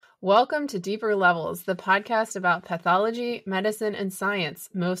Welcome to Deeper Levels, the podcast about pathology, medicine, and science,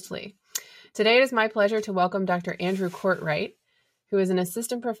 mostly. Today it is my pleasure to welcome Dr. Andrew Courtwright, who is an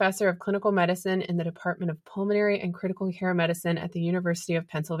assistant professor of clinical medicine in the Department of Pulmonary and Critical Care Medicine at the University of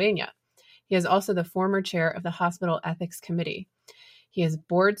Pennsylvania. He is also the former chair of the Hospital Ethics Committee. He is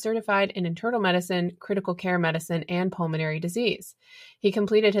board certified in internal medicine, critical care medicine, and pulmonary disease. He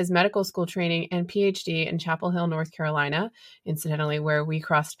completed his medical school training and PhD in Chapel Hill, North Carolina, incidentally where we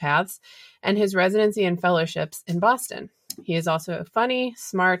crossed paths, and his residency and fellowships in Boston. He is also a funny,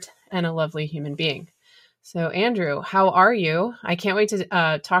 smart, and a lovely human being. So Andrew, how are you? I can't wait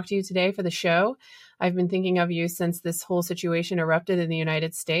to talk to you today for the show. I've been thinking of you since this whole situation erupted in the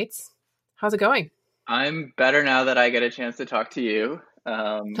United States. How's it going? I'm better now that I get a chance to talk to you.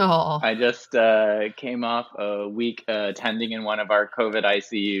 I just came off a week attending in one of our COVID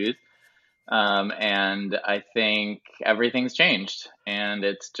ICUs, and I think everything's changed, and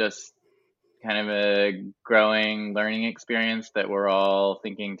it's just kind of a growing learning experience that we're all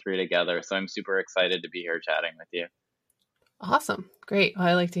thinking through together. So I'm super excited to be here chatting with you. Awesome. Great. Well,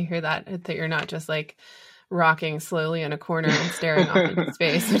 I like to hear that you're not just like rocking slowly in a corner and staring off into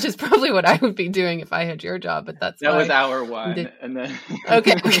space, which is probably what I would be doing if I had your job, but that was hour one. And then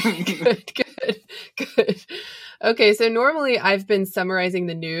Okay. Good. Okay. So normally I've been summarizing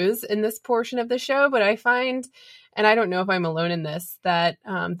the news in this portion of the show, but I find, and I don't know if I'm alone in this, that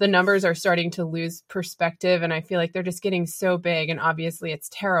the numbers are starting to lose perspective. And I feel like they're just getting so big, and obviously it's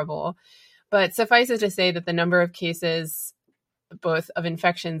terrible. But suffice it to say that the number of cases, both of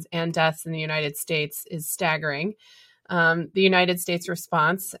infections and deaths in the United States, is staggering. The United States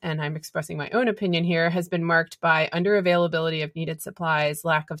response, and I'm expressing my own opinion here, has been marked by underavailability of needed supplies,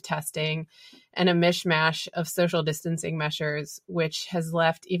 lack of testing, and a mishmash of social distancing measures, which has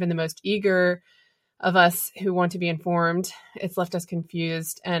left even the most eager of us who want to be informed, it's left us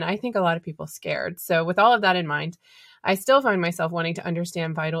confused, and I think a lot of people scared. So with all of that in mind, I still find myself wanting to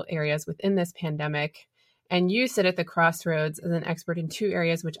understand vital areas within this pandemic. And you sit at the crossroads as an expert in two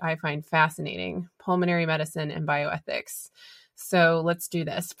areas which I find fascinating: pulmonary medicine and bioethics. So let's do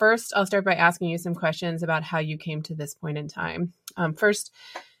this. First, I'll start by asking you some questions about how you came to this point in time. First,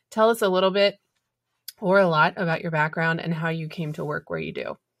 tell us a little bit or a lot about your background and how you came to work where you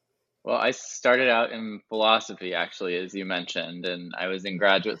do. Well, I started out in philosophy, actually, as you mentioned, and I was in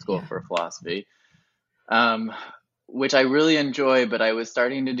graduate school for philosophy. Which I really enjoy, but I was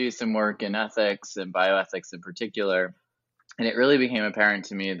starting to do some work in ethics and bioethics in particular. And it really became apparent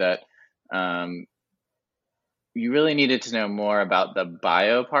to me that you really needed to know more about the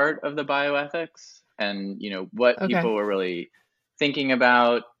bio part of the bioethics and, what people were really thinking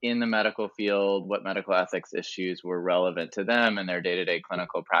about in the medical field, what medical ethics issues were relevant to them and their day-to-day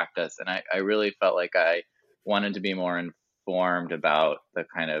clinical practice. And I really felt like I wanted to be more informed about the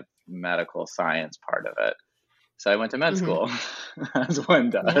kind of medical science part of it. So I went to med school, as one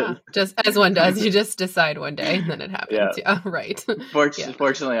does. Yeah, just as one does. You just decide one day and then it happens. Yeah, right.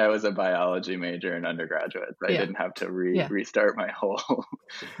 Fortunately, I was a biology major in undergraduate, so I didn't have to restart my whole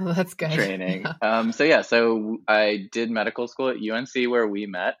that's good. training. So I did medical school at UNC where we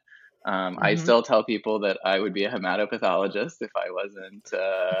met. I still tell people that I would be a hematopathologist if I wasn't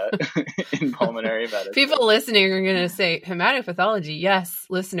in pulmonary medicine. People listening are going to say, hematopathology. Yes,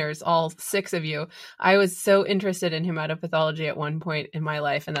 listeners, all 6 of you. I was so interested in hematopathology at one point in my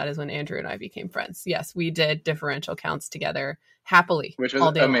life, and that is when Andrew and I became friends. Yes, we did differential counts together happily. Which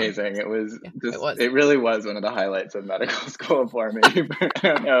was amazing. It really was one of the highlights of medical school for me. I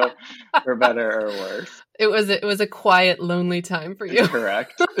don't know for better or worse. It was a quiet, lonely time for you.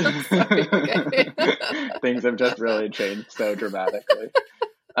 Correct. Sorry, okay. Things have just really changed so dramatically.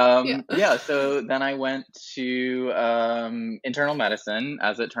 So then I went to internal medicine.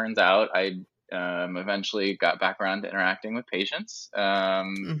 As it turns out, I eventually got back around to interacting with patients,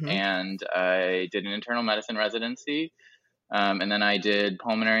 and I did an internal medicine residency. And then I did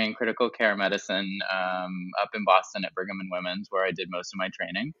pulmonary and critical care medicine up in Boston at Brigham and Women's, where I did most of my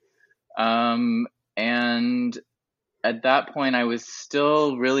training. And at that point, I was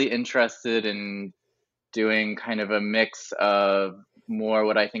still really interested in doing kind of a mix of more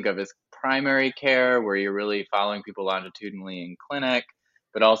what I think of as primary care, where you're really following people longitudinally in clinic,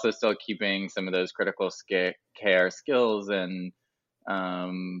 but also still keeping some of those critical care skills and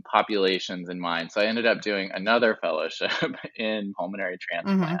populations in mind. So I ended up doing another fellowship in pulmonary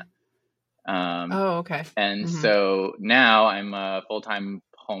transplant. And so now I'm a full-time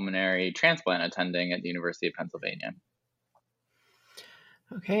pulmonary transplant attending at the University of Pennsylvania.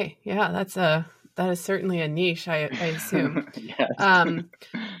 Okay. Yeah, that's a that is certainly a niche, I assume. Yes.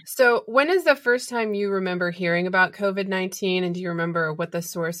 So when is the first time you remember hearing about COVID-19, and do you remember what the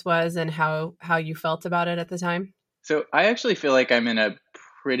source was and how you felt about it at the time? So I actually feel like I'm in a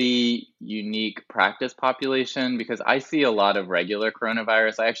pretty unique practice population because I see a lot of regular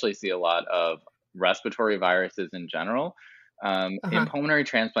coronavirus. I actually see a lot of respiratory viruses in general. In Uh-huh. pulmonary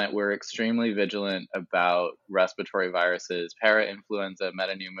transplant, we're extremely vigilant about respiratory viruses, parainfluenza,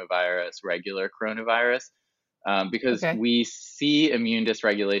 metapneumovirus, regular coronavirus, because Okay. we see immune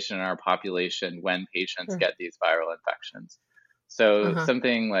dysregulation in our population when patients Sure. get these viral infections. So Uh-huh.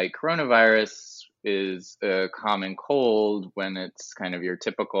 something like coronavirus is a common cold when it's kind of your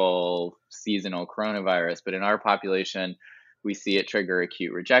typical seasonal coronavirus, but in our population, we see it trigger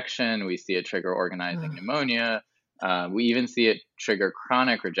acute rejection, we see it trigger organizing Uh, pneumonia, we even see it trigger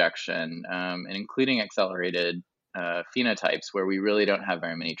chronic rejection, and including accelerated phenotypes where we really don't have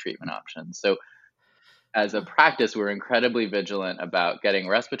very many treatment options. So as a huh. practice, we're incredibly vigilant about getting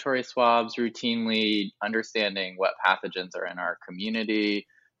respiratory swabs routinely, understanding what pathogens are in our community,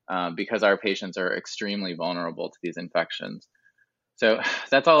 because our patients are extremely vulnerable to these infections. So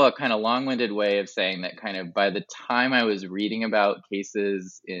that's all a kind of long-winded way of saying that kind of by the time I was reading about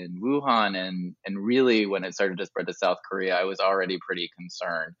cases in Wuhan and really when it started to spread to South Korea, I was already pretty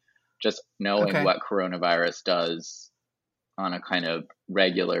concerned just knowing Okay. what coronavirus does on a kind of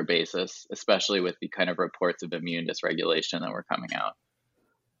regular basis, especially with the kind of reports of immune dysregulation that were coming out.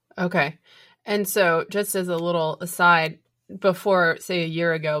 Okay. And so, just as a little aside, before, say, a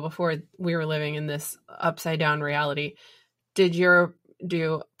year ago, before we were living in this upside down reality, did your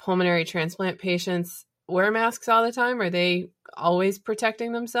do pulmonary transplant patients wear masks all the time? Are they always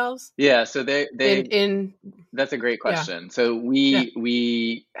protecting themselves? Yeah, so they In that's a great Yeah, question. So yeah.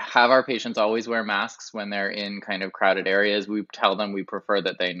 we have our patients always wear masks when they're in kind of crowded areas. We tell them we prefer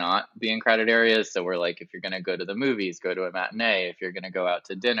that they not be in crowded areas. So we're like, if you're going to go to the movies, go to a matinee. If you're going to go out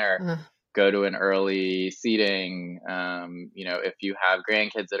to dinner, Uh, go to an early seating. If you have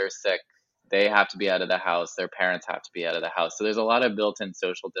grandkids that are sick, they have to be out of the house. Their parents have to be out of the house. So there's a lot of built-in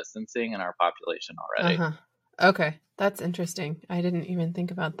social distancing in our population already. uh-huh. Okay, that's interesting. I didn't even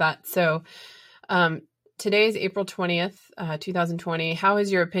think about that. So, um, today is April 20th, 2020. How has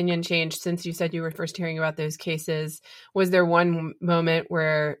your opinion changed since you said you were first hearing about those cases? Was there one moment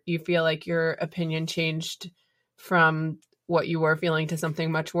where you feel like your opinion changed from what you were feeling to something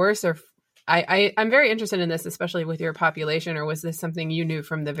much worse? Or I'm very interested in this, especially with your population. Or was this something you knew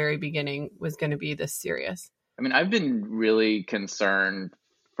from the very beginning was going to be this serious? I mean, I've been really concerned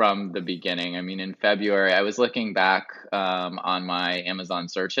from the beginning. I mean, in February, I was looking back on my Amazon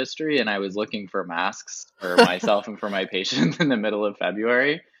search history and I was looking for masks for myself and for my patients in the middle of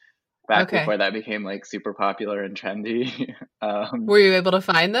February, back Okay. before that became like super popular and trendy. Were you able to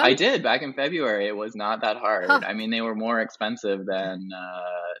find I them? did back in February. It was not that hard. Huh. I mean, they were more expensive than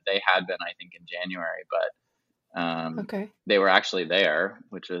they had been, I think, in January, but Okay. they were actually there,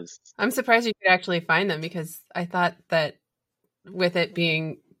 which is I'm surprised you could actually find them because I thought that with it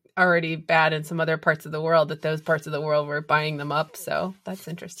being already bad in some other parts of the world, that those parts of the world were buying them up. So that's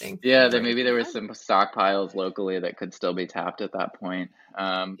interesting that yeah, you that were maybe able there to was find some them. stockpiles locally that could still be tapped at that point.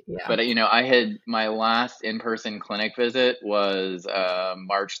 Yeah. But I had my last in-person clinic visit was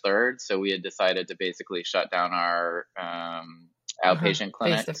March 3rd, so we had decided to basically shut down our Uh-huh. outpatient Face to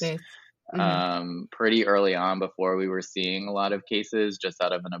clinics face. Hmm. pretty early on before we were seeing a lot of cases, just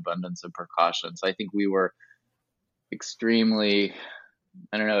out of an abundance of precaution. So I think we were extremely,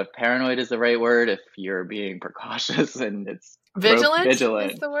 I don't know if paranoid is the right word, if you're being precautious and it's Vigilant is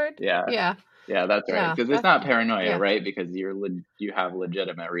vigilant. the word. Yeah, Yeah. yeah, that's right. Yeah. Because it's That's not paranoia, yeah. right? Because you have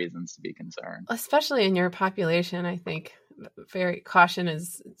legitimate reasons to be concerned. Especially in your population, I think very caution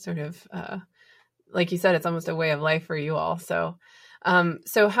is sort of like you said, it's almost a way of life for you all. So,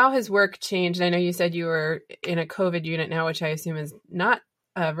 so how has work changed? I know you said you were in a COVID unit now, which I assume is not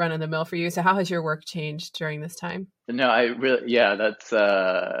run of the mill for you. So, how has your work changed during this time? No, I really, yeah, that's,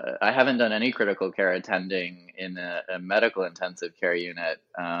 I haven't done any critical care attending in a medical intensive care unit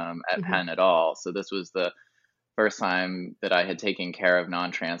at Hmm. Penn at all. So this was the first time that I had taken care of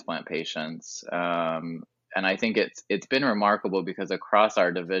non-transplant patients. And I think it's been remarkable because across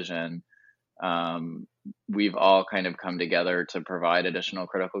our division, um, we've all kind of come together to provide additional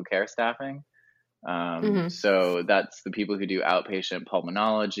critical care staffing. Hmm. So that's the people who do outpatient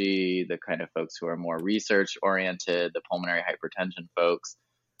pulmonology, the kind of folks who are more research oriented, the pulmonary hypertension folks,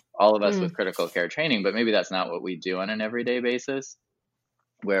 all of us Mm, with critical care training, but maybe that's not what we do on an everyday basis,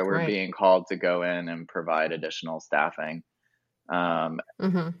 where we're right. being called to go in and provide additional staffing. Um,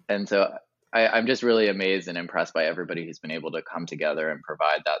 Hmm. and so I'm just really amazed and impressed by everybody who's been able to come together and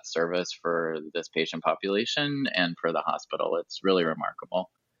provide that service for this patient population and for the hospital. It's really remarkable.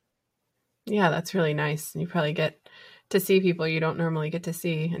 Yeah, that's really nice. You probably get to see people you don't normally get to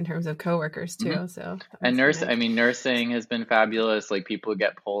see in terms of coworkers too. Mm-hmm. So And nice. nursing has been fabulous. Like people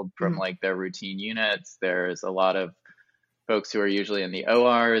get pulled from like their routine units. There's a lot of folks who are usually in the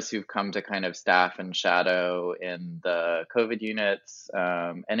ORs who've come to kind of staff and shadow in the COVID units.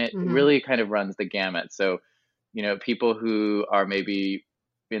 And it really kind of runs the gamut. So, you know, people who are maybe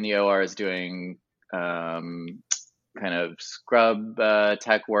in the ORs doing kind of scrub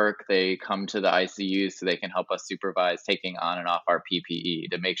tech work, they come to the ICU so they can help us supervise taking on and off our PPE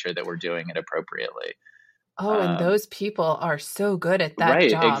to make sure that we're doing it appropriately. Oh, and those people are so good at that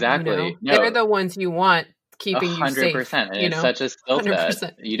Right, job. exactly. You know? They're the ones you want keeping you safe. 100%. And you it's know? such a skill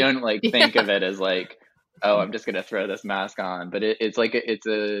set. 100%. You don't like think of it as like, oh, I'm just going to throw this mask on. But it's like, it's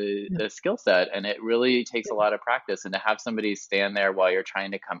a skill set, and it really takes a lot of practice. And to have somebody stand there while you're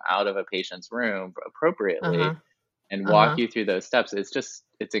trying to come out of a patient's room appropriately and walk you through those steps,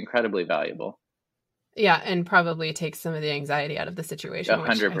 it's incredibly valuable. Yeah, and probably takes some of the anxiety out of the situation, 100%.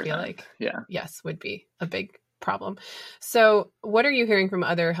 Which I feel like, yes, would be a big problem. So what are you hearing from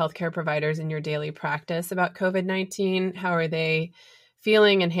other healthcare providers in your daily practice about COVID-19? How are they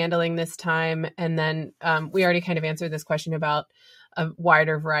feeling and handling this time? And then we already kind of answered this question about a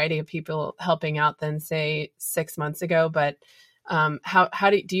wider variety of people helping out than, say, 6 months ago. But how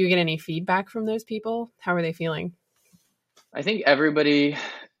do you get any feedback from those people? How are they feeling? I think everybody,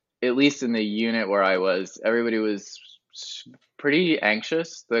 at least in the unit where I was, everybody was pretty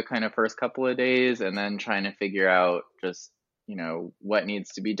anxious the kind of first couple of days, and then trying to figure out just, you know, what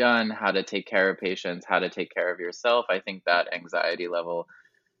needs to be done, how to take care of patients, how to take care of yourself. I think that anxiety level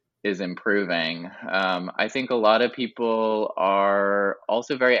is improving. I think a lot of people are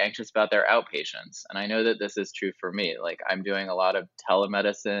also very anxious about their outpatients. And I know that this is true for me. Like I'm doing a lot of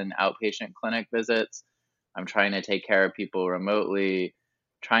telemedicine outpatient clinic visits. I'm trying to take care of people remotely,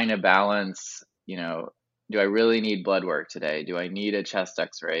 trying to balance, you know, do I really need blood work today? Do I need a chest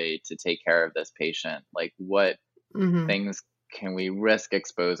x-ray to take care of this patient? Like what things can we risk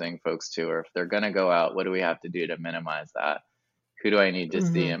exposing folks to? Or if they're going to go out, what do we have to do to minimize that? Who do I need to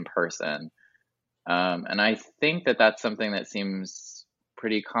see in person? And I think that that's something that seems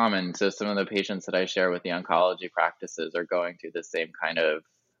pretty common. So some of the patients that I share with the oncology practices are going through the same kind of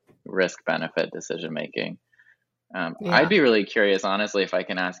risk-benefit decision-making. I'd be really curious, honestly, if I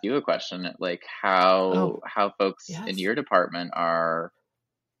can ask you a question, like how folks in your department are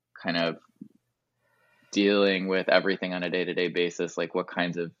kind of dealing with everything on a day-to-day basis, like what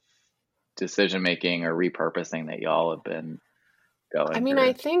kinds of decision-making or repurposing that y'all have been going through.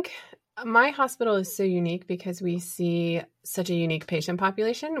 I think my hospital is so unique because we see such a unique patient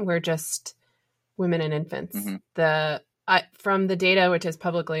population. We're just women and infants. From the data, which is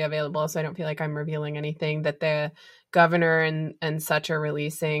publicly available, so I don't feel like I'm revealing anything that the governor and such are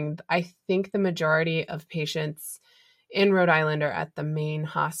releasing, I think the majority of patients in Rhode Island are at the main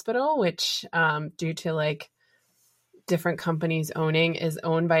hospital, which due to like different companies owning is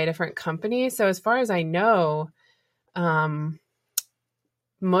owned by a different company. So as far as I know,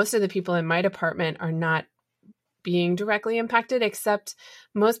 most of the people in my department are not being directly impacted, except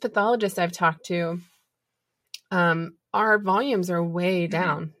most pathologists I've talked to, our volumes are way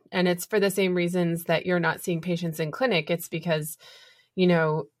down. And it's for the same reasons that you're not seeing patients in clinic. It's because, you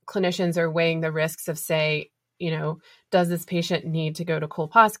know, clinicians are weighing the risks of, say, you know, does this patient need to go to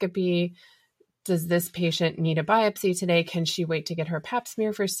colposcopy? Does this patient need a biopsy today? Can she wait to get her pap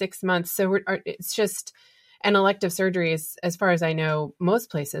smear for 6 months? So it's just, and elective surgeries, as far as I know,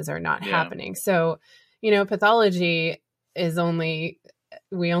 most places are not happening. So, you know, pathology is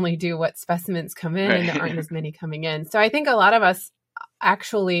we only do what specimens come in, and there aren't as many coming in. So I think a lot of us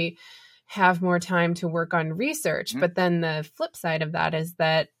actually have more time to work on research. But then the flip side of that is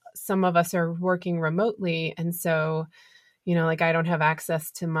that some of us are working remotely. And so, you know, like I don't have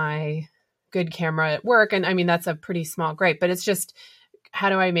access to my good camera at work. And I mean, that's a pretty small gripe, but it's just, how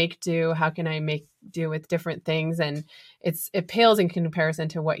do I make do? How can I make do with different things? And it pales in comparison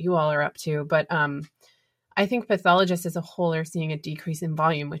to what you all are up to. But I think pathologists as a whole are seeing a decrease in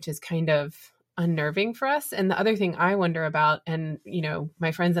volume, which is kind of unnerving for us. And the other thing I wonder about, and, you know,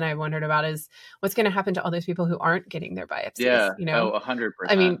 my friends and I wondered about, is what's going to happen to all those people who aren't getting their biopsies. Yeah. You know, 100%.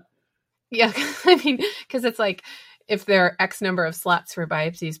 I mean, yeah, I mean, because it's like, if there are X number of slots for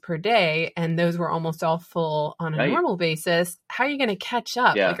biopsies per day, and those were almost all full on a normal basis, how are you going to catch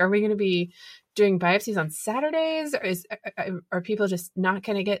up? Like, are we going to be doing biopsies on Saturdays? Or are people just not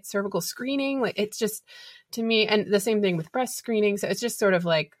going to get cervical screening? Like, it's just, to me, and the same thing with breast screening. So it's just sort of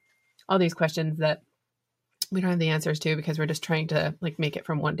like, all these questions that we don't have the answers to because we're just trying to like make it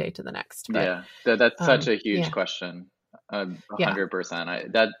from one day to the next. But, yeah, that's such a huge question.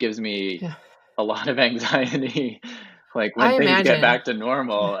 100%. That gives me a lot of anxiety. Like when things get back to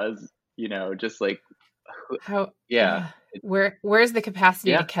normal, as just like where's the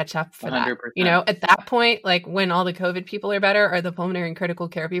capacity to catch up for 100%. That? At that point, like when all the COVID people are better, are the pulmonary and critical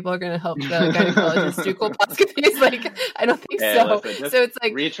care people are going to help the gynecologists do colposcopies? Like, I don't think so. Listen, so it's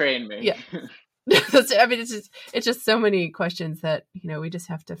like retrain me. Yeah. I mean, it's just so many questions that, we just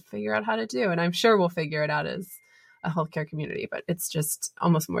have to figure out how to do. And I'm sure we'll figure it out as a healthcare community, but it's just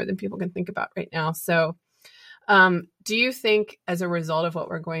almost more than people can think about right now. So do you think as a result of what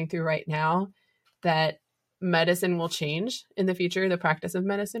we're going through right now, that medicine will change in the future? The practice of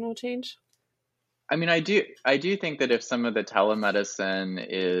medicine will change? I mean, I do think that if some of the telemedicine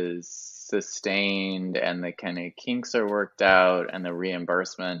is sustained and the kind of kinks are worked out and the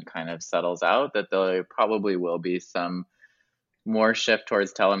reimbursement kind of settles out, that there probably will be some more shift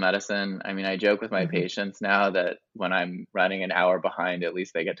towards telemedicine. I mean, I joke with my patients now that when I'm running an hour behind, at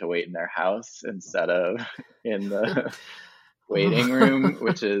least they get to wait in their house instead of in the waiting room,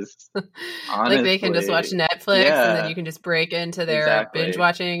 which is honestly, like they can just watch Netflix and then you can just break into their binge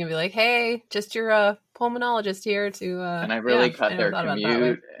watching and be like, hey, just your pulmonologist here to and I really cut their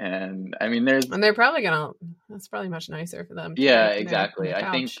commute. And I mean, and they're probably that's probably much nicer for them. Yeah, exactly.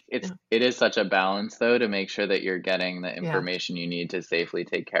 I think it is such a balance though, to make sure that you're getting the information you need to safely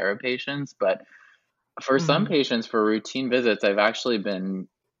take care of patients. But for some patients, for routine visits, I've actually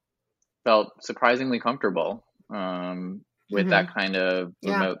felt surprisingly comfortable with that kind of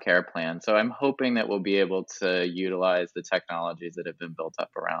remote care plan. So I'm hoping that we'll be able to utilize the technologies that have been built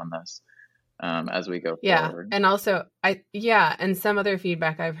up around this as we go forward. And also, and some other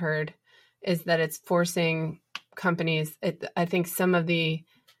feedback I've heard is that it's forcing companies. I think some of the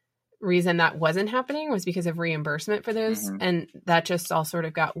reason that wasn't happening was because of reimbursement for those, and that just all sort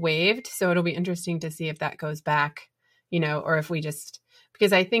of got waived. So it'll be interesting to see if that goes back, or if we just,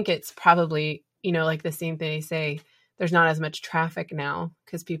 because I think it's probably, like the same thing they say, there's not as much traffic now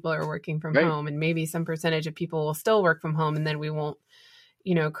because people are working from home, and maybe some percentage of people will still work from home, and then we won't,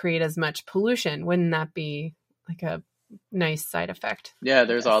 create as much pollution. Wouldn't that be like a nice side effect? Yeah,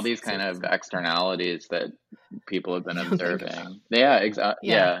 there's all these kind of externalities that people have been observing. Yeah, exactly.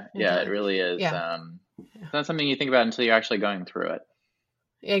 Yeah, it really is. It's not something you think about until you're actually going through it.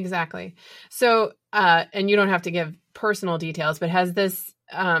 Exactly. So, and you don't have to give personal details, but has this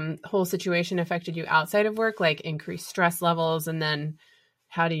whole situation affected you outside of work, like increased stress levels? And then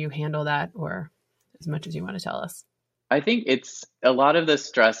how do you handle that, or as much as you want to tell us? I think it's a lot of the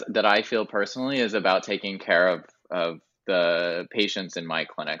stress that I feel personally is about taking care of the patients in my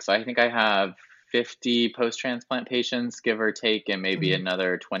clinic. So I think I have 50 post-transplant patients, give or take, and maybe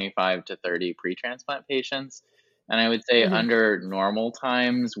another 25 to 30 pre-transplant patients. And I would say under normal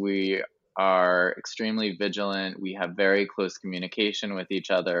times, we are extremely vigilant. We have very close communication with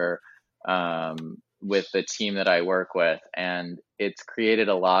each other, with the team that I work with. And it's created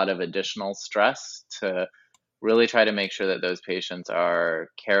a lot of additional stress to really try to make sure that those patients are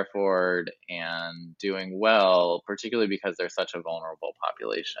cared for and doing well, particularly because they're such a vulnerable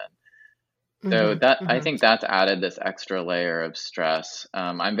population. So I think that's added this extra layer of stress.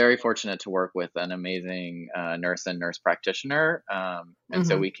 I'm very fortunate to work with an amazing nurse and nurse practitioner. And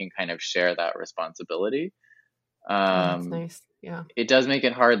so we can kind of share that responsibility. That's nice. Yeah. It does make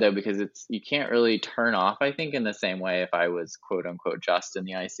it hard though, because you can't really turn off, I think, in the same way if I was quote unquote just in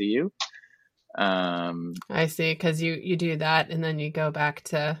the ICU. I see, because you do that and then you go back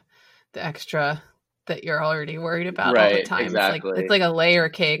to the extra that you're already worried about all the time. Exactly. It's like a layer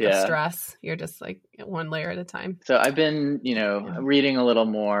cake of stress. You're just like one layer at a time. So I've been, reading a little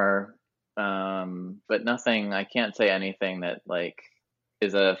more, but nothing, I can't say anything that like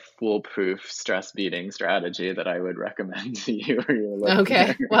is a foolproof stress beating strategy that I would recommend to you or your listener.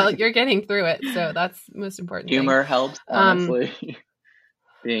 Okay. Well, you're getting through it. So that's the most important. Humor helps, honestly.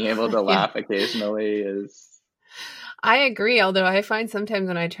 Being able to laugh occasionally is... I agree. Although I find sometimes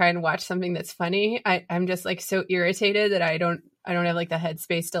when I try and watch something that's funny, I'm just like so irritated that I don't have like the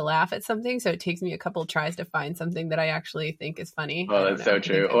headspace to laugh at something. So it takes me a couple tries to find something that I actually think is funny. Well, that's so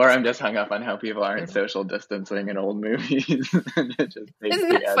true. Or I'm just hung up on how people aren't social distancing in old movies. And it just takes Isn't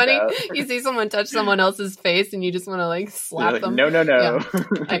that funny? Out. You see someone touch someone else's face and you just want to like slap them. No.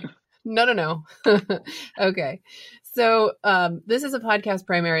 Yeah. No. Okay. So this is a podcast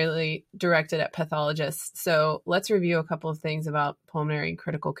primarily directed at pathologists. So let's review a couple of things about pulmonary and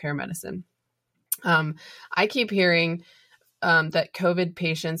critical care medicine. I keep hearing that COVID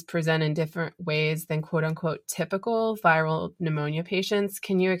patients present in different ways than quote unquote typical viral pneumonia patients.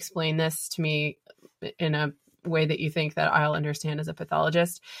 Can you explain this to me in a way that you think that I'll understand as a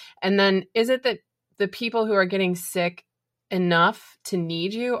pathologist? And then is it that the people who are getting sick enough to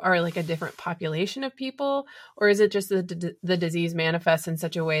need you are like a different population of people, or is it just that the disease manifests in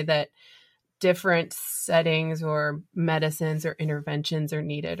such a way that different settings or medicines or interventions are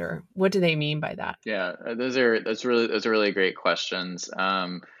needed, or what do they mean by that? Yeah, those are really great questions.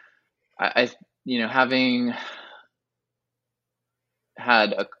 Having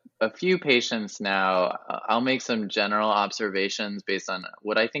had a few patients now, I'll make some general observations based on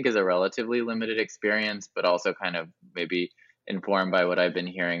what I think is a relatively limited experience, but also kind of maybe informed by what I've been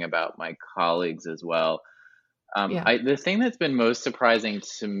hearing about my colleagues as well. The thing that's been most surprising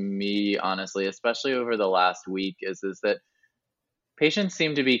to me, honestly, especially over the last week, is that patients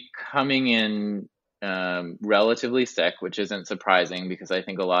seem to be coming in relatively sick, which isn't surprising because I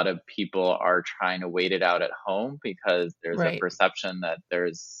think a lot of people are trying to wait it out at home because there's a perception that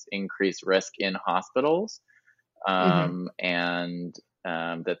there's increased risk in hospitals, and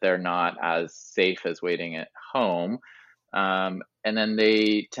that they're not as safe as waiting at home. And then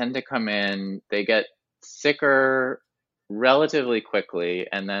they tend to come in, they get sicker relatively quickly,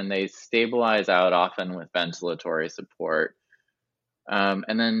 and then they stabilize out often with ventilatory support.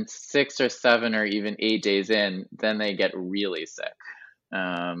 And then 6 or 7 or even 8 days in, then they get really sick.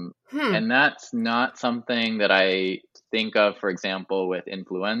 And that's not something that I think of, for example, with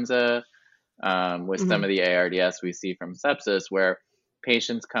influenza, with some of the ARDS we see from sepsis, where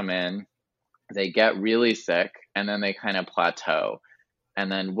patients come in, they get really sick, and then they kind of plateau. And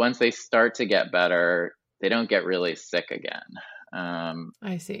then once they start to get better, they don't get really sick again.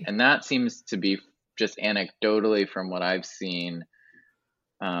 I see. And that seems to be just anecdotally from what I've seen,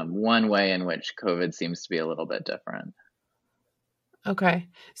 one way in which COVID seems to be a little bit different. Okay.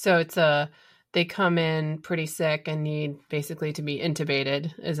 So they come in pretty sick and need basically to be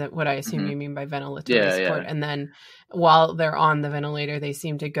intubated. Is that what I assume you mean by ventilatory support? And then while they're on the ventilator, they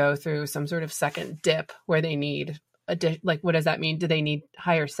seem to go through some sort of second dip where they need what does that mean? Do they need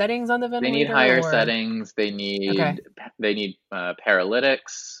higher settings on the ventilator? They need higher settings. They need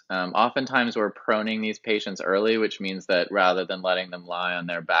paralytics. Oftentimes we're proning these patients early, which means that rather than letting them lie on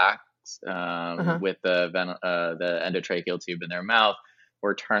their backs with the endotracheal tube in their mouth,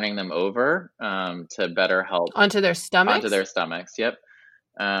 we're turning them over to better help onto their stomachs. Onto their stomachs, yep.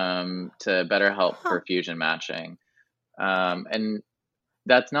 To better help perfusion matching, and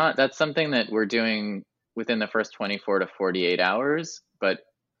that's something that we're doing within the first 24 to 48 hours, but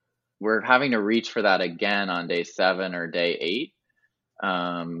we're having to reach for that again on day 7 or day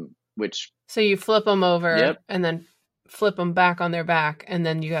 8, which... So you flip them over and then flip them back on their back, and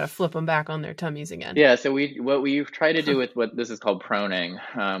then you got to flip them back on their tummies again. Yeah, so what we try to do with what this is called proning,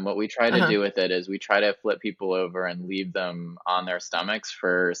 what we try to do with it is we try to flip people over and leave them on their stomachs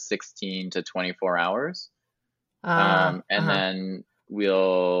for 16 to 24 hours. And then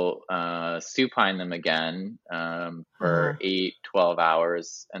we'll supine them again for 8, 12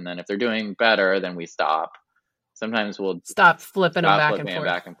 hours. And then if they're doing better, then we stop. Sometimes we'll stop flipping them back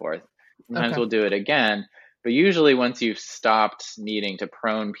and forth. Sometimes we'll do it again. But usually once you've stopped needing to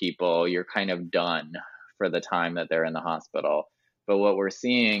prone people, you're kind of done for the time that they're in the hospital. But what we're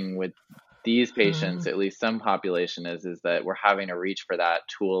seeing with these patients, at least some population, is that we're having to reach for that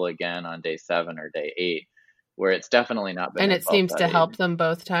tool again on day 7 or day 8. Where it's definitely not been. And it seems to help them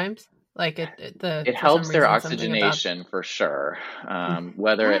both times. Like it helps their oxygenation for sure.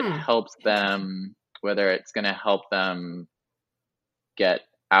 Whether it helps them, whether it's going to help them get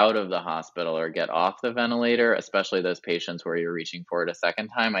out of the hospital or get off the ventilator, especially those patients where you're reaching for it a second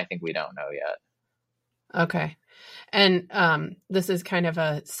time, I think we don't know yet. Okay. And this is kind of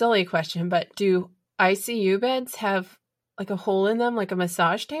a silly question, but do ICU beds have like a hole in them, like a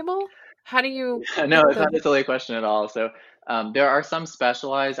massage table? How do you... No, it's not a silly question at all. So there are some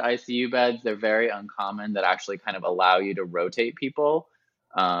specialized ICU beds. They're very uncommon that actually kind of allow you to rotate people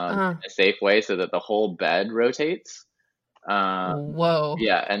in a safe way so that the whole bed rotates. Whoa.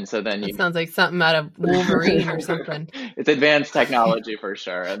 Yeah, and so then that sounds like something out of Wolverine or something. It's advanced technology for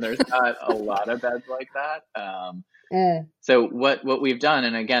sure, and there's not a lot of beds like that. So what we've done,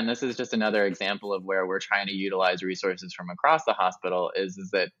 and again, this is just another example of where we're trying to utilize resources from across the hospital, is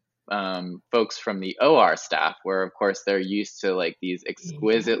that folks from the OR staff, where of course they're used to like these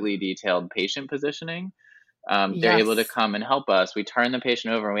exquisitely detailed patient positioning, they're able to come and help us. We turn the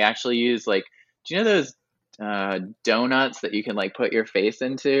patient over and we actually use do you know those donuts that you can like put your face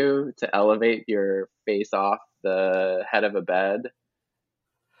into to elevate your face off the head of a bed?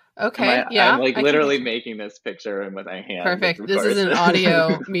 Okay. I'm Yeah, like I can literally picture. making this picture with my hand, which Perfect. of This is course. an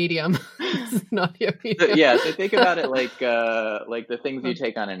audio medium. This is an audio So, medium. yeah, so think about it like the things you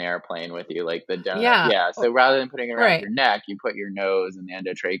take on an airplane with you, like the donut. Yeah. Yeah, so rather than putting it around Right. your neck, you put your nose and the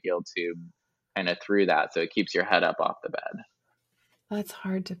endotracheal tube kind of through that, so it keeps your head up off the bed. That's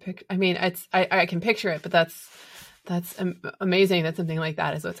hard to pick. I mean, I can picture it, but that's amazing that something like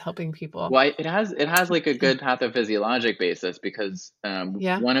that is what's helping people. Well, it has like a good pathophysiologic basis because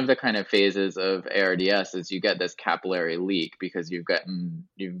Yeah. one of the kind of phases of ARDS is you get this capillary leak because you've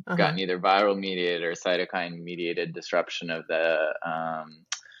Uh-huh. gotten either viral mediated or cytokine mediated disruption of the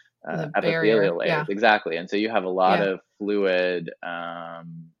The barrier. epithelial layers. Yeah. Exactly. And so you have a lot Yeah. of fluid,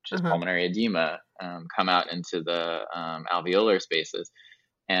 just Uh-huh. pulmonary edema, come out into the alveolar spaces.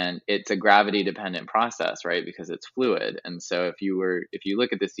 And it's a gravity dependent process, right? Because it's fluid. And so if you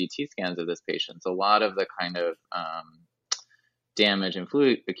look at the CT scans of this patient, a lot of the kind of damage and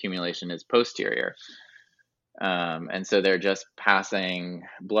fluid accumulation is posterior. And so they're just passing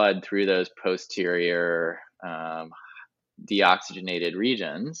blood through those posterior deoxygenated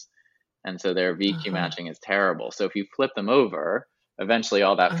regions. And so their VQ Uh-huh. matching is terrible. So if you flip them over, eventually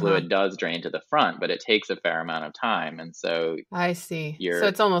all that Uh-huh. fluid does drain to the front, but it takes a fair amount of time. And so I see. So you're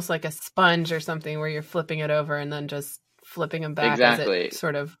it's almost like a sponge or something where you're flipping it over and then just flipping them back as it exactly.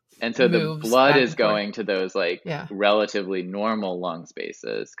 sort of And so the moves blood back is and forth. going to those like Yeah. relatively normal lung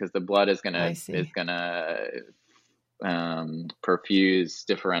spaces because the blood is I see. gonna perfuse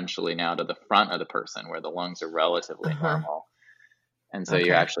differentially now to the front of the person where the lungs are relatively Uh-huh. normal. And so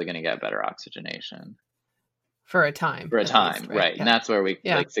you're Okay. actually going to get better oxygenation For a time, for a at least, time, right? right? And Yeah. that's where we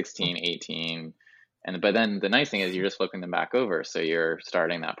Yeah. like 16, 18. But then the nice thing is you're just flipping them back over. So you're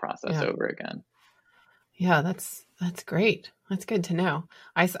starting that process Yeah. over again. Yeah, that's great. That's good to know.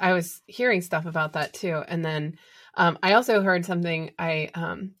 I was hearing stuff about that too, and then I also heard something. I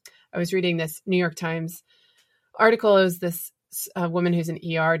was reading this New York Times article. It was this woman who's an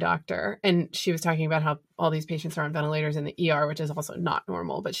ER doctor, and she was talking about how all these patients are on ventilators in the ER, which is also not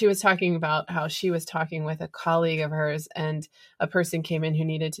normal. But she was talking about how she was talking with a colleague of hers, and a person came in who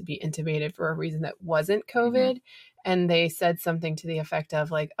needed to be intubated for a reason that wasn't COVID, and they said something to the effect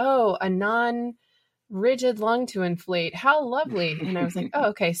of like, "Oh, a non-rigid lung to inflate. How lovely." And I was like,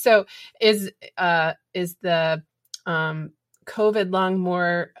 "Oh, okay. So is the COVID lung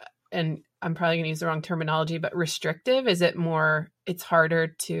more, and I'm probably going to use the wrong terminology, but restrictive? Is it more, it's harder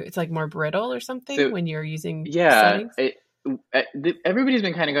to, it's like more brittle or something So when you're using yeah, settings?" everybody's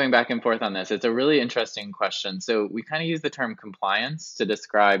been kind of going back and forth on this. It's a really interesting question. So we kind of use the term compliance to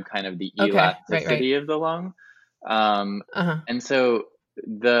describe kind of the Okay. Right. elasticity of the lung. Uh-huh. And so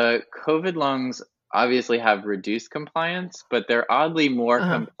the COVID lungs obviously have reduced compliance, but they're oddly more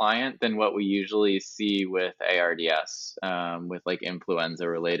Uh-huh. compliant than what we usually see with ARDS, with like influenza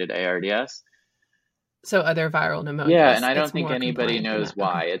related ARDS. So other viral pneumonias. Yeah, and I don't it's think more anybody compliant than knows that.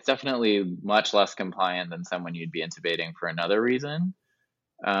 why. Okay. It's definitely much less compliant than someone you'd be intubating for another reason.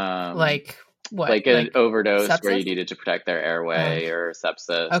 Like what? Like an Like overdose where you sepsis? needed to protect their airway or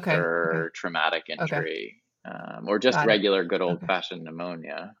sepsis Okay. Okay. or traumatic Okay. injury, or just Got it. regular good old Okay. fashioned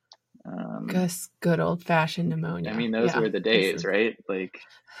pneumonia. Just good old fashioned I pneumonia. mean, those Yeah. were the days, right? Like,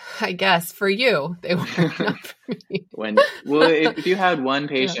 I guess for you, they were not for me. if you had one Yeah.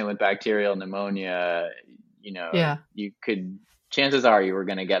 patient with bacterial pneumonia, Yeah. you could, chances are you were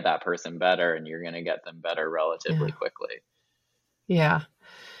going to get that person better and you're going to get them better relatively Yeah. quickly. Yeah.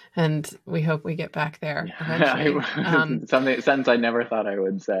 And we hope we get back there eventually. Sentence I never thought I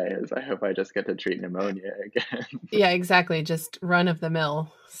would say is I hope I just get to treat pneumonia again. Yeah, exactly. Just run of the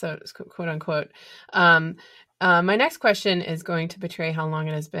mill, so quote unquote. My next question is going to betray how long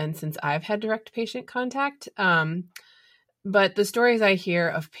it has been since I've had direct patient contact. But the stories I hear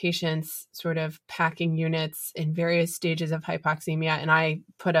of patients sort of packing units in various stages of hypoxemia, and I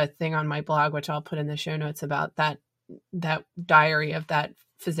put a thing on my blog, which I'll put in the show notes, about that diary of that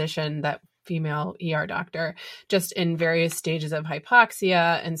physician, that female ER doctor, just in various stages of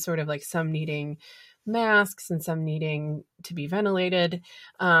hypoxia, and sort of like some needing masks and some needing to be ventilated.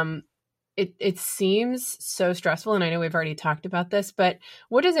 It seems so stressful, and I know we've already talked about this, but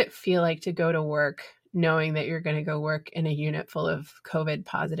what does it feel like to go to work knowing that you're going to go work in a unit full of COVID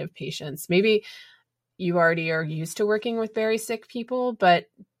positive patients? Maybe you already are used to working with very sick people, but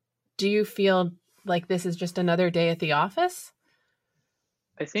do you feel like this is just another day at the office?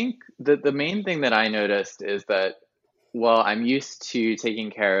 I think the main thing that I noticed is that while I'm used to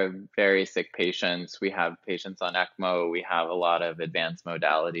taking care of very sick patients, we have patients on ECMO, we have a lot of advanced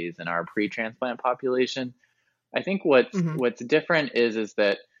modalities in our pre-transplant population. I think what's different is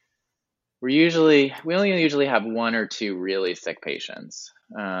that we only usually have one or two really sick patients.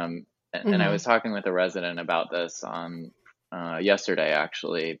 And I was talking with a resident about this on yesterday,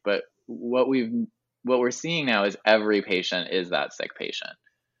 actually. But what we're seeing now is every patient is that sick patient.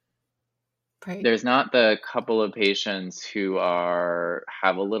 Right. There's not the couple of patients who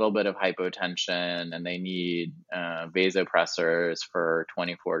have a little bit of hypotension and they need vasopressors for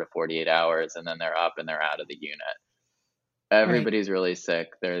 24 to 48 hours, and then they're up and they're out of the unit. Everybody's really sick.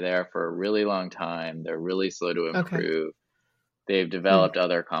 They're there for a really long time. They're really slow to improve. Okay. They've developed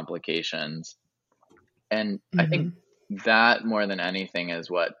other complications. And I think that more than anything is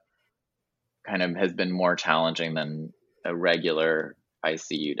what kind of has been more challenging than a regular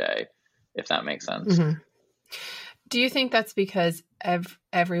ICU day, if that makes sense. Do you think that's because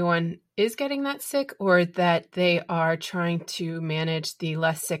everyone is getting that sick, or that they are trying to manage the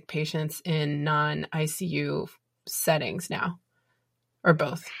less sick patients in non-ICU settings now, or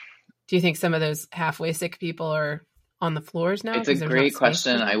both? Do you think some of those halfway sick people are on the floors now? It's a great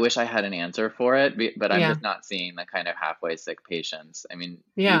question. I wish I had an answer for it, but I'm just not seeing the kind of halfway sick patients. I mean,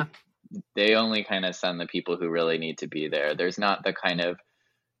 they only kind of send the people who really need to be there. There's not the kind of,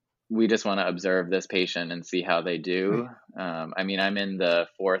 we just want to observe this patient and see how they do. I mean, I'm in the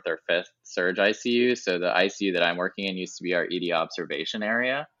 4th or 5th surge ICU. So the ICU that I'm working in used to be our ED observation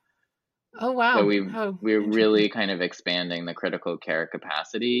area. Oh, wow. So we're really kind of expanding the critical care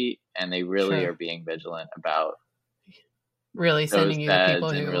capacity, and they really are being vigilant about really sending you the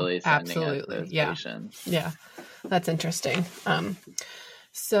people who really absolutely. Patients. Yeah. That's interesting.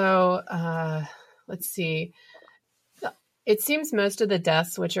 So let's see. It seems most of the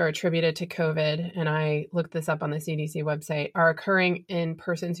deaths which are attributed to COVID, and I looked this up on the CDC website, are occurring in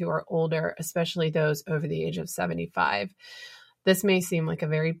persons who are older, especially those over the age of 75. This may seem like a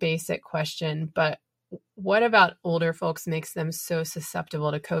very basic question, but what about older folks makes them so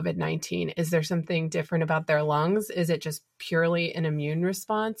susceptible to COVID-19? Is there something different about their lungs? Is it just purely an immune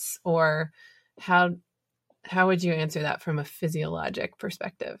response? Or how would you answer that from a physiologic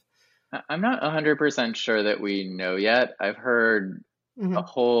perspective? I'm not 100% sure that we know yet. I've heard a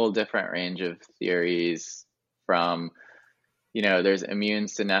whole different range of theories from, there's immune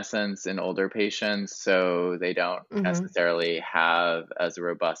senescence in older patients, so they don't necessarily have as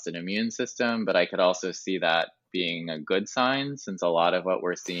robust an immune system. But I could also see that being a good sign, since a lot of what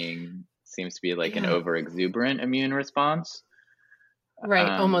we're seeing seems to be like an over-exuberant immune response. Right,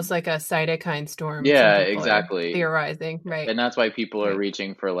 almost like a cytokine storm. Yeah, exactly. Theorizing, right. And that's why people are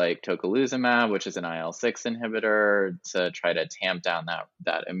reaching for like tocilizumab, which is an IL-6 inhibitor, to try to tamp down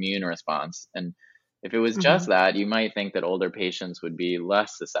that immune response. And if it was just that, you might think that older patients would be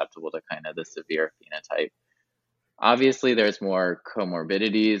less susceptible to kind of the severe phenotype. Obviously, there's more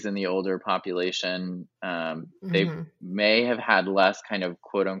comorbidities in the older population. They may have had less kind of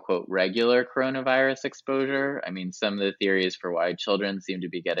quote unquote regular coronavirus exposure. I mean, some of the theories for why children seem to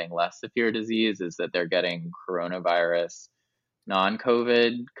be getting less severe disease is that they're getting coronavirus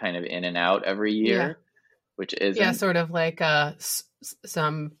non-COVID kind of in and out every year, which isn't. Yeah, sort of like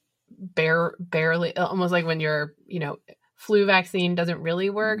some barely, almost like when your, flu vaccine doesn't really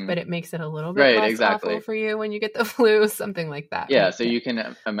work, but it makes it a little bit less awful for you when you get the flu, something like that. Yeah, right? So you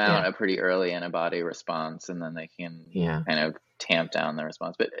can mount a pretty early antibody response, and then they can kind of tamp down the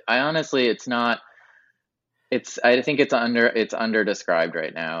response. But I honestly, I think it's under described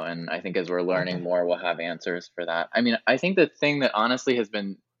right now, and I think as we're learning more, we'll have answers for that. I mean, I think the thing that honestly has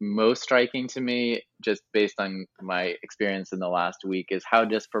been most striking to me, just based on my experience in the last week, is how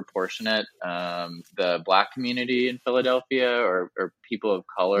disproportionate the Black community in Philadelphia or people of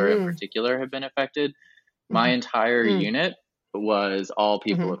color in particular have been affected. My entire unit was all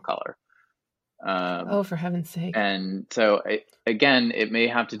people of color. For heaven's sake. And so, again, it may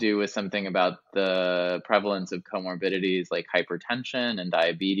have to do with something about the prevalence of comorbidities like hypertension and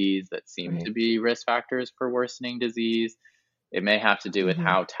diabetes that seem to be risk factors for worsening disease. It may have to do with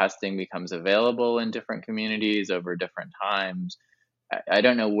how testing becomes available in different communities over different times. I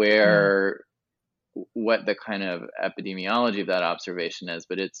don't know what the kind of epidemiology of that observation is,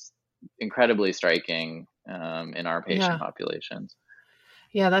 but it's incredibly striking in our patient populations.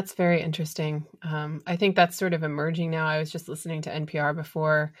 Yeah, that's very interesting. I think that's sort of emerging now. I was just listening to NPR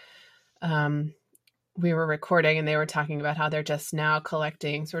before we were recording, and they were talking about how they're just now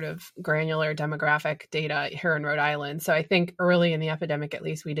collecting sort of granular demographic data here in Rhode Island. So I think early in the epidemic, at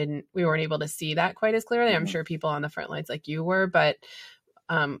least, we weren't able to see that quite as clearly. I'm sure people on the front lines like you were, but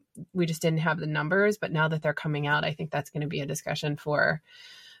we just didn't have the numbers. But now that they're coming out, I think that's going to be a discussion for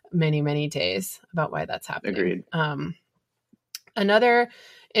many, many days about why that's happening. Agreed. Another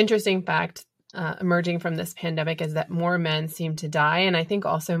interesting fact emerging from this pandemic is that more men seem to die. And I think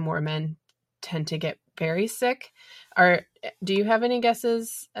also more men tend to get very sick. Do you have any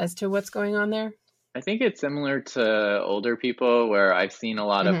guesses as to what's going on there? I think it's similar to older people, where I've seen a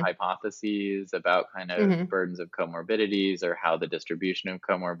lot of Mm-hmm. hypotheses about kind of Mm-hmm. burdens of comorbidities or how the distribution of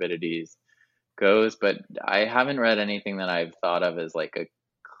comorbidities goes, but I haven't read anything that I've thought of as like a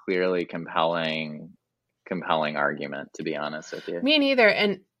clearly compelling argument, to be honest with you. Me neither.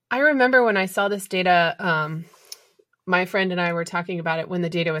 And I remember when I saw this data, my friend and I were talking about it when the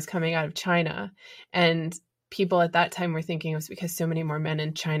data was coming out of China, and people at that time were thinking it was because so many more men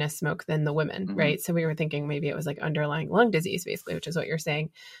in China smoke than the women, Mhm. right? So we were thinking maybe it was like underlying lung disease, basically, which is what you're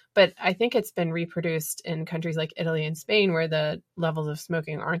saying. But I think it's been reproduced in countries like Italy and Spain, where the levels of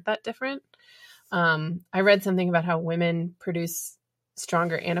smoking aren't that different. I read something about how women produce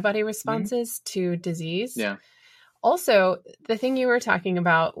stronger antibody responses to disease. Yeah. Also, the thing you were talking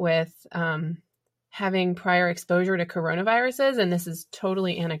about with having prior exposure to coronaviruses, and this is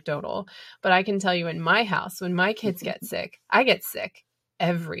totally anecdotal, but I can tell you in my house, when my kids get sick, I get sick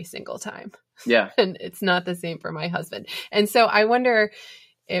every single time. Yeah. And it's not the same for my husband. And so I wonder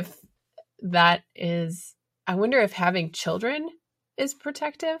if having children is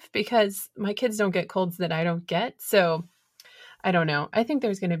protective, because my kids don't get colds that I don't get. So I don't know. I think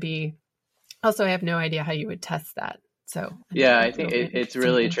there's going to be, also, I have no idea how you would test that. So Yeah, I think it's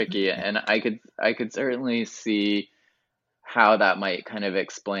really tricky, and I could certainly see how that might kind of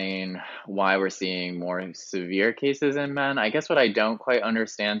explain why we're seeing more severe cases in men. I guess what I don't quite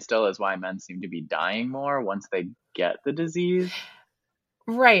understand still is why men seem to be dying more once they get the disease.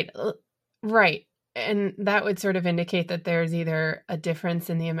 Right. And that would sort of indicate that there's either a difference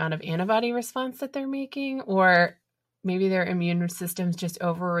in the amount of antibody response that they're making, or maybe their immune systems just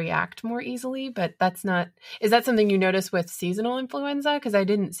overreact more easily. But is that something you notice with seasonal influenza? Because I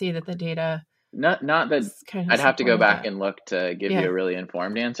didn't see that the data. Not that I'd have to go back and look to give you a really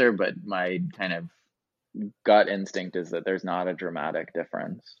informed answer, but my kind of gut instinct is that there's not a dramatic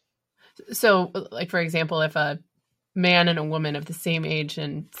difference. So, like, for example, if a man and a woman of the same age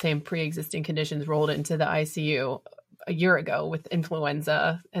and same pre-existing conditions rolled into the ICU a year ago with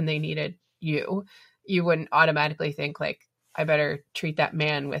influenza and they needed you wouldn't automatically think like, I better treat that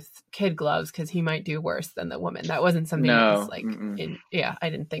man with kid gloves because he might do worse than the woman. That wasn't something that was like, I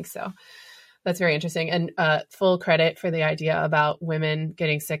didn't think so. That's very interesting. And full credit for the idea about women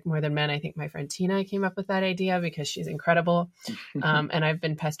getting sick more than men. I think my friend Tina came up with that idea because she's incredible. And I've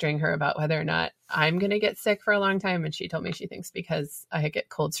been pestering her about whether or not I'm going to get sick for a long time. And she told me she thinks because I get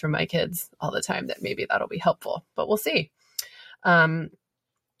colds from my kids all the time that maybe that'll be helpful, but we'll see.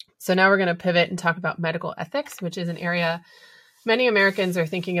 So now we're going to pivot and talk about medical ethics, which is an area many Americans are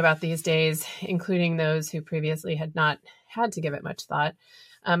thinking about these days, including those who previously had not had to give it much thought.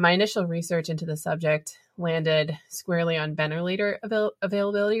 My initial research into the subject landed squarely on ventilator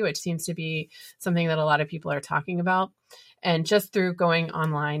availability, which seems to be something that a lot of people are talking about. And just through going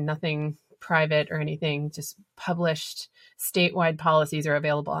online, nothing private or anything, just published statewide policies are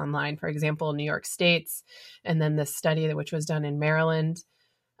available online. For example, New York State's, and then this study which was done in Maryland.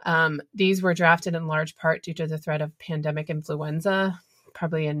 These were drafted in large part due to the threat of pandemic influenza,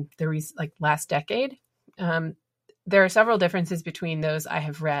 probably in the last decade. There are several differences between those I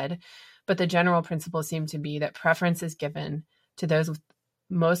have read, but the general principle seemed to be that preference is given to those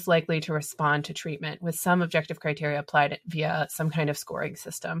most likely to respond to treatment, with some objective criteria applied via some kind of scoring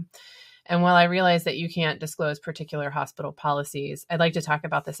system. And while I realize that you can't disclose particular hospital policies, I'd like to talk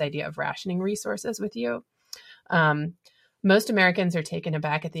about this idea of rationing resources with you. Most Americans are taken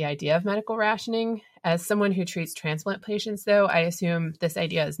aback at the idea of medical rationing. As someone who treats transplant patients, though, I assume this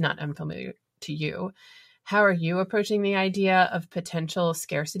idea is not unfamiliar to you. How are you approaching the idea of potential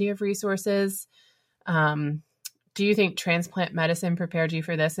scarcity of resources? Do you think transplant medicine prepared you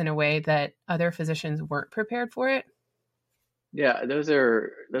for this in a way that other physicians weren't prepared for it? Yeah, those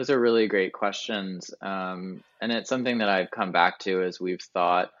are really great questions. And it's something that I've come back to as we've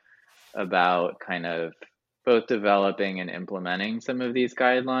thought about kind of both developing and implementing some of these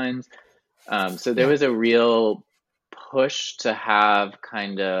guidelines. So there was a real push to have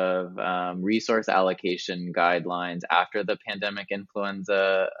kind of resource allocation guidelines after the pandemic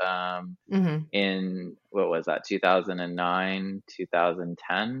influenza in, what was that, 2009,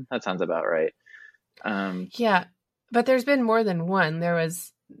 2010? That sounds about right. Yeah, but there's been more than one. There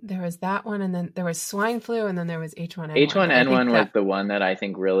was that one, and then there was swine flu, and then there was H1N1. H1N1 was the one that I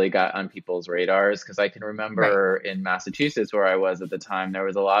think really got on people's radars, because I can remember in Massachusetts, where I was at the time, there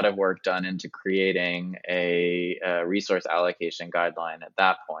was a lot of work done into creating a resource allocation guideline at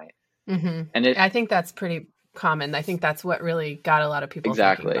that point. And I think that's pretty common. I think that's what really got a lot of people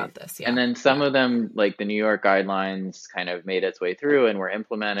thinking about this. Yeah. And then some of them, like the New York guidelines, kind of made its way through and were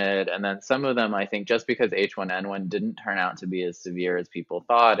implemented. And then some of them, I think, just because H1N1 didn't turn out to be as severe as people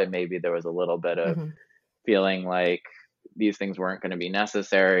thought, and maybe there was a little bit of feeling like these things weren't going to be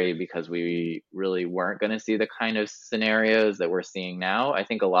necessary because we really weren't going to see the kind of scenarios that we're seeing now. I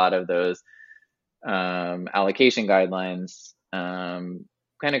think a lot of those allocation guidelines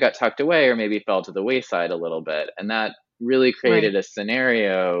kind of got tucked away or maybe fell to the wayside a little bit. And that really created a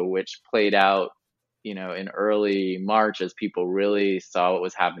scenario which played out, in early March as people really saw what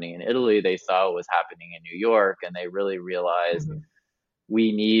was happening in Italy. They saw what was happening in New York, and they really realized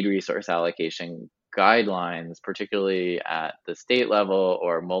we need resource allocation guidelines, particularly at the state level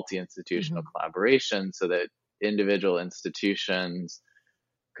or multi-institutional collaboration, so that individual institutions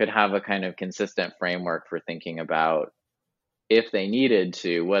could have a kind of consistent framework for thinking about, if they needed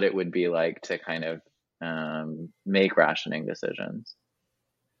to, what it would be like to kind of make rationing decisions.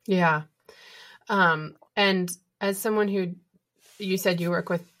 Yeah. And as someone who, you said you work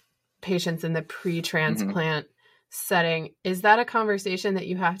with patients in the pre-transplant setting, is that a conversation that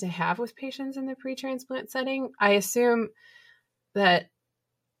you have to have with patients in the pre-transplant setting? I assume that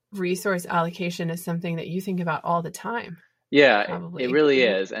resource allocation is something that you think about all the time. Yeah, probably. It really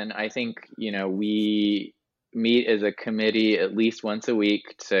is. And I think, we meet as a committee at least once a week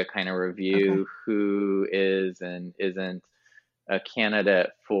to kind of review who is and isn't a candidate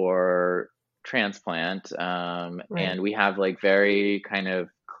for transplant. And we have like very kind of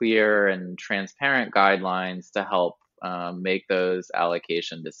clear and transparent guidelines to help make those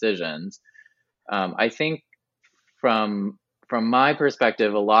allocation decisions. I think from my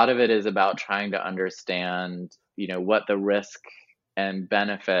perspective, a lot of it is about trying to understand, what the risk and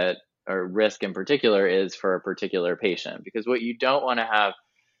benefit, or risk in particular, is for a particular patient. Because what you don't want to have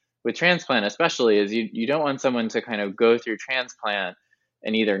with transplant especially is you don't want someone to kind of go through transplant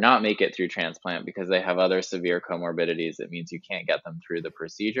and either not make it through transplant because they have other severe comorbidities that means you can't get them through the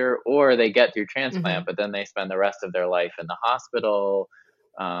procedure, or they get through transplant but then they spend the rest of their life in the hospital,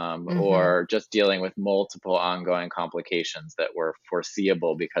 or just dealing with multiple ongoing complications that were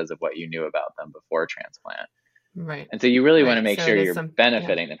foreseeable because of what you knew about them before transplant. Right. And so you really want to make sure you're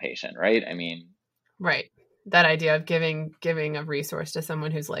benefiting the patient, right? I mean, right. That idea of giving a resource to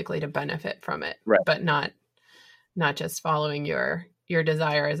someone who's likely to benefit from it, but not just following your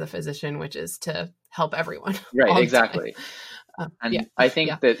desire as a physician, which is to help everyone. Right. Exactly. I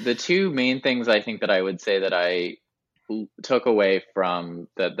think that the two main things I think that I would say that I took away from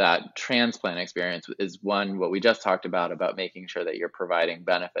that transplant experience is, one, what we just talked about making sure that you're providing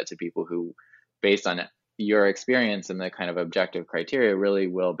benefit to people who, based on your experience and the kind of objective criteria, really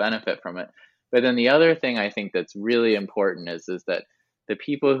will benefit from it. But then the other thing I think that's really important is that the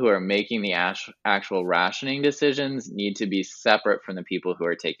people who are making the actual rationing decisions need to be separate from the people who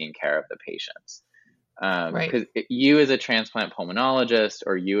are taking care of the patients. Because you as a transplant pulmonologist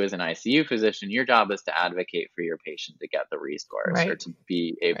or you as an ICU physician, your job is to advocate for your patient to get the resource or to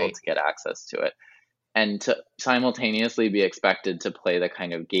be able to get access to it. And to simultaneously be expected to play the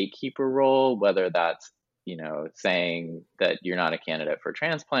kind of gatekeeper role, whether that's, saying that you're not a candidate for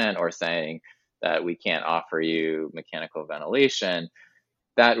transplant or saying that we can't offer you mechanical ventilation,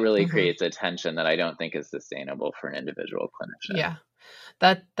 that really creates a tension that I don't think is sustainable for an individual clinician. Yeah.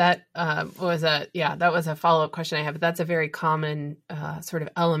 That was a follow-up question I have, but that's a very common sort of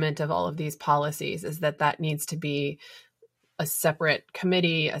element of all of these policies, is that needs to be a separate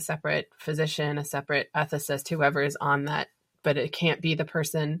committee, a separate physician, a separate ethicist, whoever is on that, but it can't be the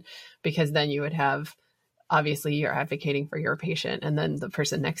person, because then you would have, obviously you're advocating for your patient and then the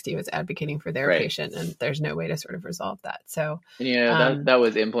person next to you is advocating for their patient, and there's no way to sort of resolve that. So, that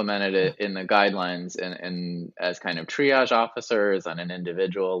was implemented in the guidelines and as kind of triage officers on an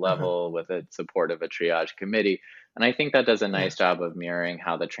individual level with the support of a triage committee. And I think that does a nice job of mirroring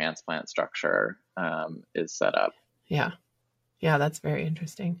how the transplant structure is set up. Yeah. Yeah, that's very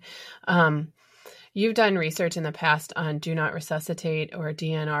interesting. You've done research in the past on do not resuscitate or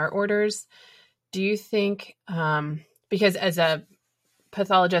DNR orders. Do you think, because as a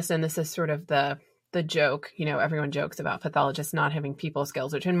pathologist, and this is sort of the joke, everyone jokes about pathologists not having people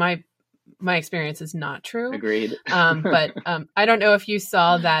skills, which in my experience is not true. Agreed. But I don't know if you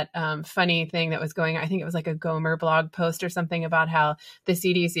saw that funny thing that was going on. I think it was like a Gomer blog post or something about how the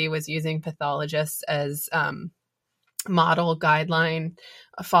CDC was using pathologists as model guideline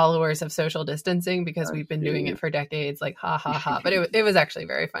followers of social distancing because we've been doing it for decades, like ha ha ha. But it was actually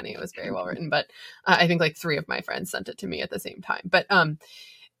very funny. It was very well written. But I think like 3 of my friends sent it to me at the same time. But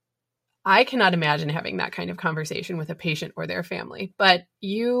I cannot imagine having that kind of conversation with a patient or their family. But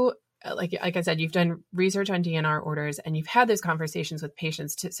you like I said, you've done research on DNR orders and you've had those conversations with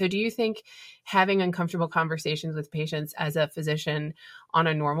patients. So do you think having uncomfortable conversations with patients as a physician on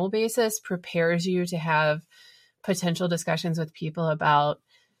a normal basis prepares you to have potential discussions with people about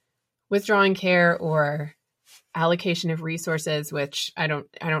withdrawing care or allocation of resources, which I'm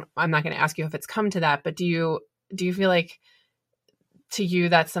not going to ask you if it's come to that, but do you feel like to you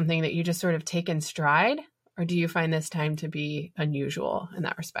that's something that you just sort of take in stride, or do you find this time to be unusual in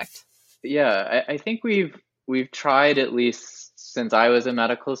that respect? Yeah, I think we've tried, at least since I was a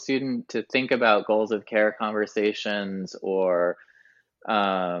medical student, to think about goals of care conversations or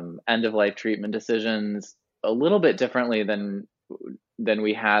end of life treatment decisions a little bit differently than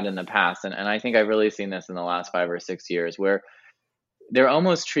we had in the past. And I think I've really seen this in the last 5 or 6 years, where they're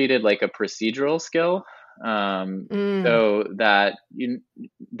almost treated like a procedural skill. So that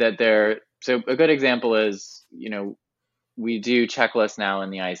so a good example is, we do checklists now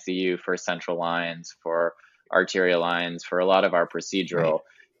in the ICU for central lines, for arterial lines, for a lot of our procedural.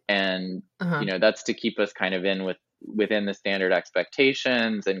 Right. And, that's to keep us kind of within the standard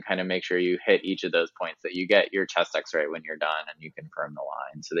expectations and kind of make sure you hit each of those points, that you get your chest x-ray when you're done and you confirm the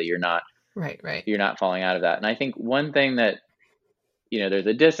line, so that you're not, you're not falling out of that. And I think one thing that, there's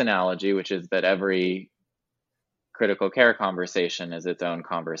a disanalogy, which is that every critical care conversation is its own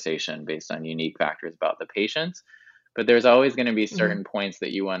conversation based on unique factors about the patients. But there's always going to be certain points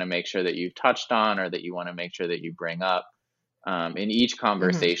that you want to make sure that you've touched on, or that you want to make sure that you bring up in each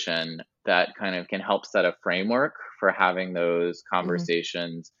conversation that kind of can help set a framework for having those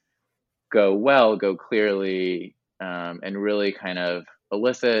conversations go well, go clearly, and really kind of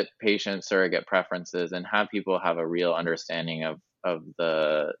elicit patient surrogate preferences and have people have a real understanding of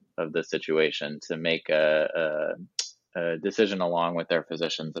the situation to make a decision along with their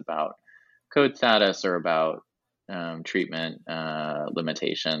physicians about code status or about treatment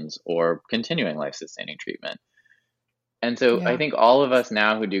limitations or continuing life-sustaining treatment. And so I think all of us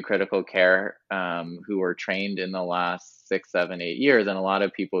now who do critical care, who were trained in the last 6, 7, 8 years, and a lot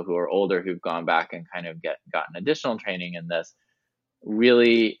of people who are older who've gone back and kind of gotten additional training in this,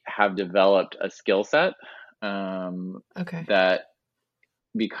 really have developed a skill set that,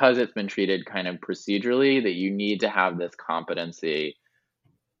 because it's been treated kind of procedurally, that you need to have this competency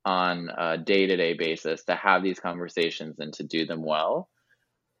on a day-to-day basis to have these conversations and to do them well.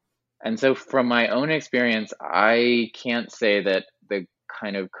 And so from my own experience, I can't say that the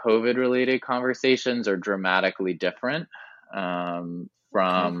kind of COVID-related conversations are dramatically different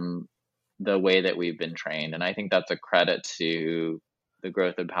from the way that we've been trained. And I think that's a credit to the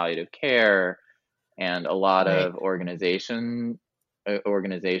growth of palliative care and a lot of organizational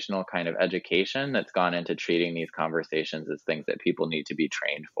kind of education that's gone into treating these conversations as things that people need to be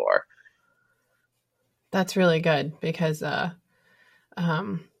trained for. That's really good, because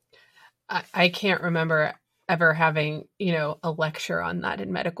I can't remember ever having, a lecture on that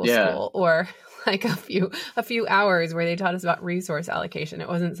in medical school, or like a few hours where they taught us about resource allocation. It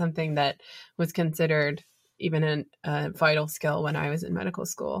wasn't something that was considered even a vital skill when I was in medical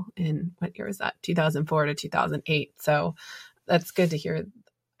school in, what year was that? 2004 to 2008. So that's good to hear.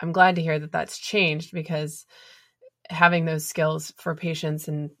 I'm glad to hear that that's changed, because having those skills for patients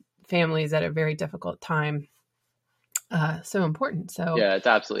and families at a very difficult time, so important. So yeah, it's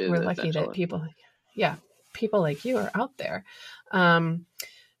absolutely, we're lucky essential. That people like you are out there.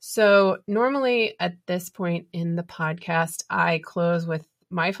 So normally at this point in the podcast, I close with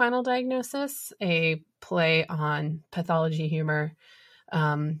my final diagnosis, a play on pathology humor.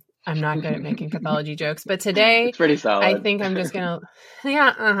 I'm not good at making pathology jokes, but today it's pretty solid. I think I'm just going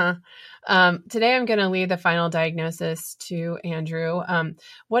to, today I'm going to leave the final diagnosis to Andrew.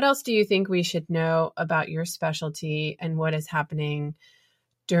 What else do you think we should know about your specialty and what is happening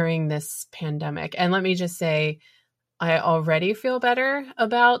during this pandemic? And let me just say, I already feel better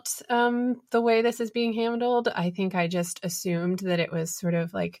about the way this is being handled. I think I just assumed that it was sort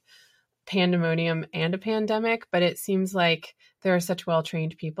of like pandemonium and a pandemic, but it seems like there are such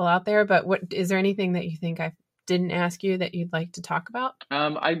well-trained people out there. But is there anything that you think I didn't ask you that you'd like to talk about?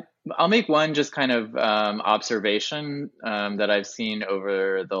 I'll make one just kind of observation that I've seen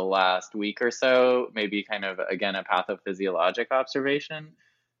over the last week or so, maybe kind of, again, a pathophysiologic observation.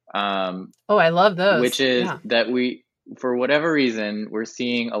 I love those. Which is that for whatever reason, we're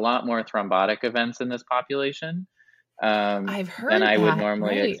seeing a lot more thrombotic events in this population. I've heard than I would that,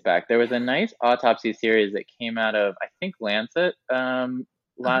 normally expect. There was a nice autopsy series that came out of, I think, Lancet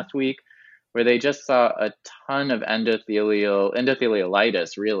last week, where they just saw a ton of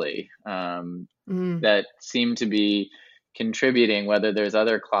endotheliolitis, really, that seemed to be contributing, whether there's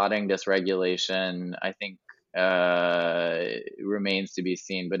other clotting dysregulation. I think remains to be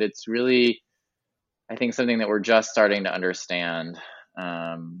seen. But it's really, I think, something that we're just starting to understand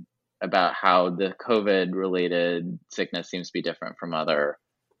about how the COVID-related sickness seems to be different from other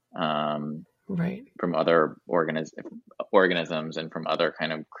right. from other organisms and from other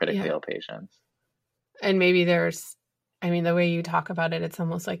kind of critically ill patients. And maybe there's, I mean, the way you talk about it, it's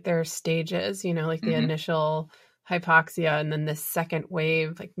almost like there are stages, you know, like the initial hypoxia and then this second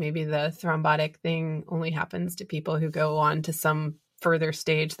wave, like maybe the thrombotic thing only happens to people who go on to some further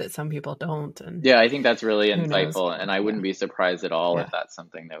stage that some people don't. And yeah, I think that's really insightful. And I wouldn't be surprised at all if that's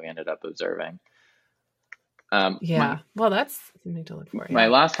something that we ended up observing. Well, that's something to look for. My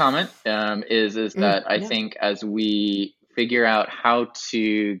last comment is that I think as we figure out how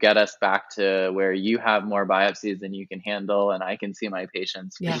to get us back to where you have more biopsies than you can handle and I can see my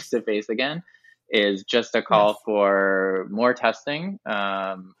patients face to face again, is just a call for more testing,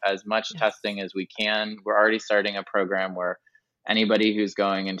 as much testing as we can. We're already starting a program where anybody who's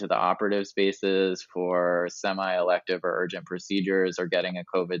going into the operative spaces for semi-elective or urgent procedures are getting a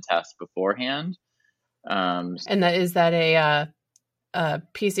COVID test beforehand. And is that a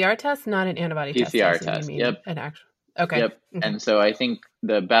PCR test, not an antibody test? PCR test. Yep. An actual. Okay. Yep. And so I think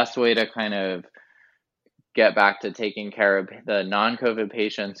the best way to kind of get back to taking care of the non-COVID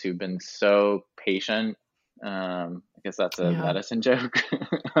patients who've been so patient, I guess that's a medicine joke,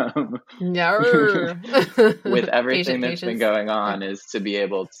 with everything that's been going on, is to be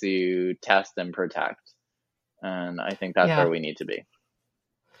able to test and protect. And I think that's where we need to be.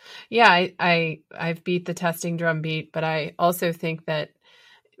 Yeah, I've beat the testing drum beat, but I also think that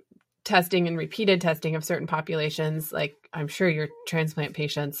testing and repeated testing of certain populations, like I'm sure your transplant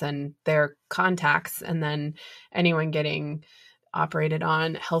patients and their contacts, and then anyone getting operated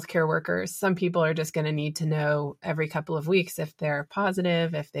on, healthcare workers, some people are just going to need to know every couple of weeks if they're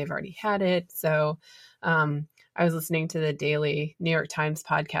positive, if they've already had it. So I was listening to the daily New York Times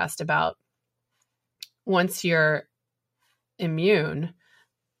podcast about once you're immune,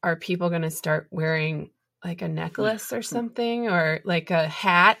 are people going to start wearing like a necklace or something, or like a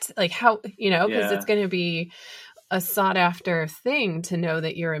hat? Like how, you know, because it's going to be a sought after thing to know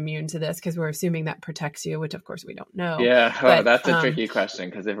that you're immune to this, because we're assuming that protects you, which of course we don't know. Yeah, but, that's a tricky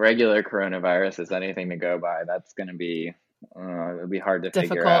question, because if regular coronavirus is anything to go by, that's going to be, it'll be hard to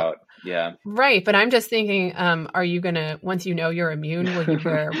figure out. Yeah. Right. But I'm just thinking, are you going to, once you know you're immune, will you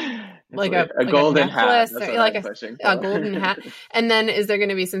wear like a golden hat, or like a golden hat? And then is there going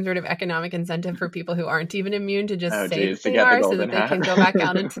to be some sort of economic incentive for people who aren't even immune to just say that they are, so that they can go back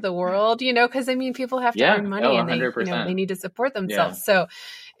out into the world, you know, because I mean, people have to earn money and they, you know, they need to support themselves. Yeah. So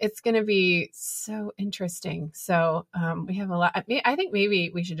it's going to be so interesting. So we have a lot. I think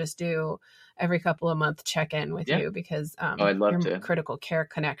maybe we should just do every couple of months check-in with you, because I'd love you're to. Critical care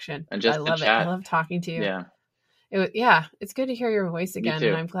connection. And just I love it. I love talking to you. Yeah. It's good to hear your voice again,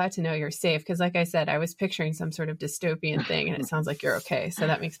 and I'm glad to know you're safe, because like I said, I was picturing some sort of dystopian thing, and it sounds like you're okay, so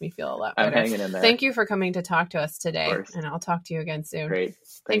that makes me feel a lot better. I'm hanging in there. Thank you for coming to talk to us today, and I'll talk to you again soon. Great.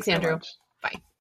 Thanks Andrew. So much. Bye.